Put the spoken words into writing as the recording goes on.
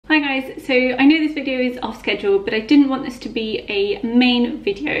guys, so I know this video is off schedule, but I didn't want this to be a main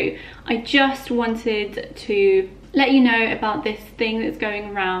video. I just wanted to let you know about this thing that's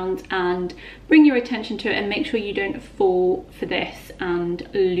going around and bring your attention to it and make sure you don't fall for this and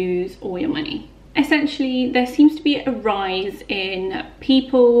lose all your money. Essentially, there seems to be a rise in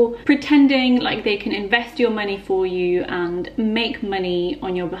people pretending like they can invest your money for you and make money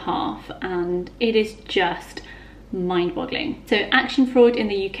on your behalf, and it is just mind-boggling. So Action Fraud in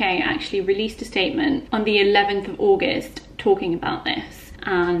the UK actually released a statement on the 11th of August talking about this,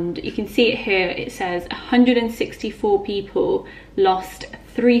 and you can see it here. It says 164 people lost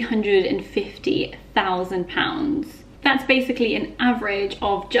 £350,000. That's basically an average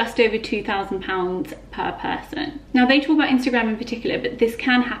of just over £2,000 per person. Now, they talk about Instagram in particular, but this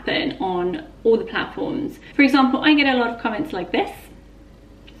can happen on all the platforms. For example, I get a lot of comments like this,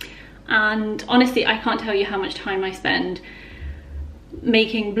 and honestly, I can't tell you how much time I spend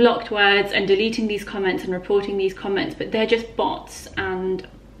making blocked words and deleting these comments and reporting these comments, but they're just bots, and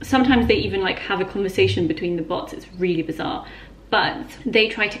sometimes they even like have a conversation between the bots. It's really bizarre. But they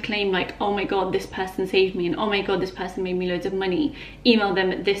try to claim like, oh my god, this person saved me, and oh my god, this person made me loads of money, email them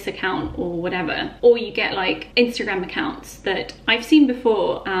at this account or whatever. Or you get like Instagram accounts that I've seen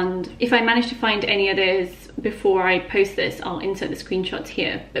before, and if I manage to find any others before I post this, I'll insert the screenshots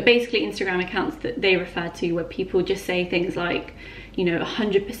here. But basically Instagram accounts that they refer to where people just say things like, you know,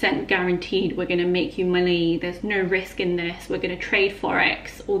 100% guaranteed, we're gonna make you money, there's no risk in this, we're gonna trade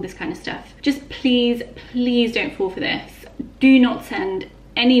Forex, all this kind of stuff. Just please, please don't fall for this. Do not send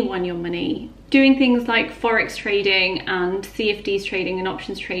anyone your money. Doing things like Forex trading and CFDs trading and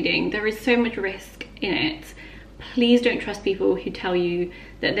options trading, there is so much risk in it. Please don't trust people who tell you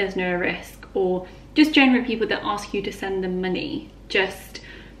that there's no risk, or just generally people that ask you to send them money. Just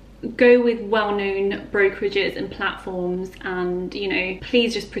go with well-known brokerages and platforms, and, you know,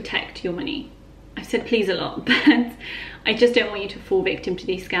 please just protect your money. I've said please a lot, but I just don't want you to fall victim to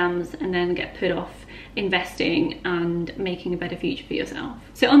these scams and then get put off investing and making a better future for yourself.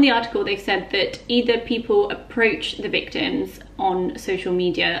 So on the article, they've said that either people approach the victims on social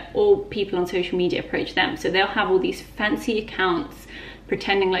media or people on social media approach them. So they'll have all these fancy accounts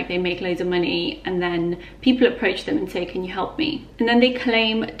pretending like they make loads of money, and then people approach them and say, can you help me? And then they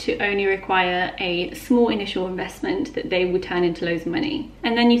claim to only require a small initial investment that they would turn into loads of money.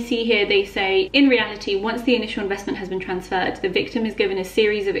 And then you see here they say, in reality, once the initial investment has been transferred, the victim is given a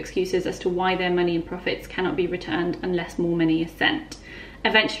series of excuses as to why their money and profits cannot be returned unless more money is sent.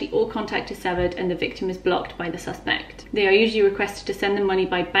 Eventually, all contact is severed and the victim is blocked by the suspect. They are usually requested to send the money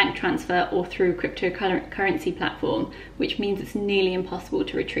by bank transfer or through a cryptocurrency platform, which means it's nearly impossible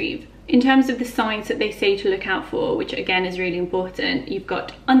to retrieve. In terms of the signs that they say to look out for, which again is really important, you've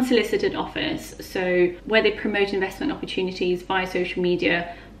got unsolicited offers, so where they promote investment opportunities via social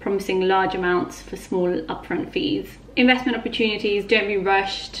media, promising large amounts for small upfront fees. Investment opportunities, don't be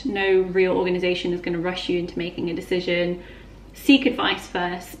rushed. No real organization is going to rush you into making a decision. Seek advice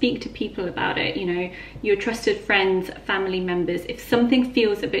first, speak to people about it, you know, your trusted friends, family members. If something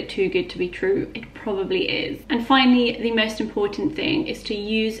feels a bit too good to be true, it probably is. And finally, the most important thing is to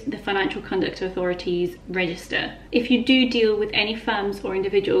use the Financial Conduct Authority's register. If you do deal with any firms or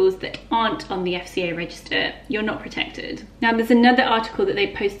individuals that aren't on the FCA register, you're not protected. Now, there's another article that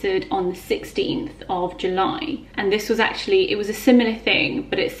they posted on the 16th of July, and this was actually, it was a similar thing,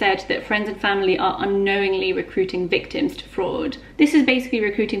 but it said that friends and family are unknowingly recruiting victims to fraud. This is basically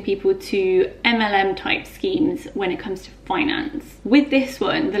recruiting people to MLM type schemes when it comes to finance. With this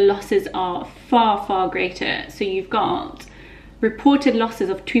one, the losses are far, far greater. So you've got reported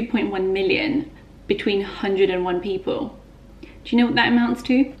losses of 2.1 million between 101 people. Do you know what that amounts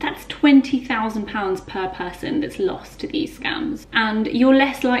to? That's £20,000 per person that's lost to these scams. And you're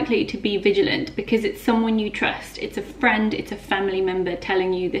less likely to be vigilant because it's someone you trust. It's a friend, it's a family member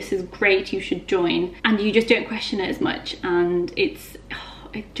telling you this is great, you should join. And you just don't question it as much. And it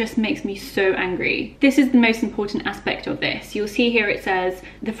just makes me so angry. This is the most important aspect of this. You'll see here it says,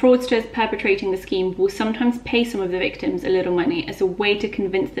 the fraudsters perpetrating the scheme will sometimes pay some of the victims a little money as a way to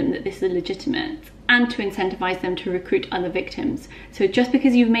convince them that this is legitimate, and to incentivize them to recruit other victims. So just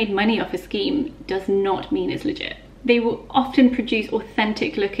because you've made money off a scheme does not mean it's legit. They will often produce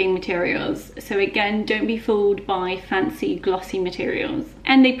authentic looking materials. So again, don't be fooled by fancy glossy materials.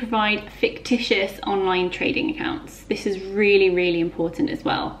 And they provide fictitious online trading accounts. This is really, really important as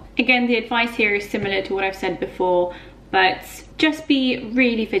well. Again, the advice here is similar to what I've said before, but just be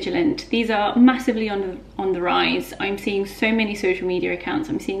really vigilant. These are massively on the rise. I'm seeing so many social media accounts.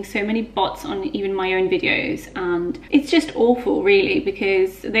 I'm seeing so many bots on even my own videos, and it's just awful really,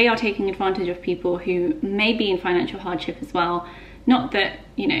 because they are taking advantage of people who may be in financial hardship as well. Not that,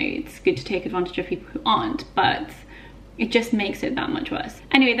 you know, it's good to take advantage of people who aren't, but it just makes it that much worse.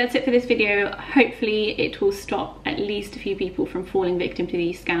 Anyway, that's it for this video. Hopefully it will stop at least a few people from falling victim to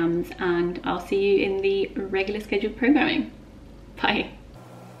these scams, and I'll see you in the regular scheduled programming. Bye.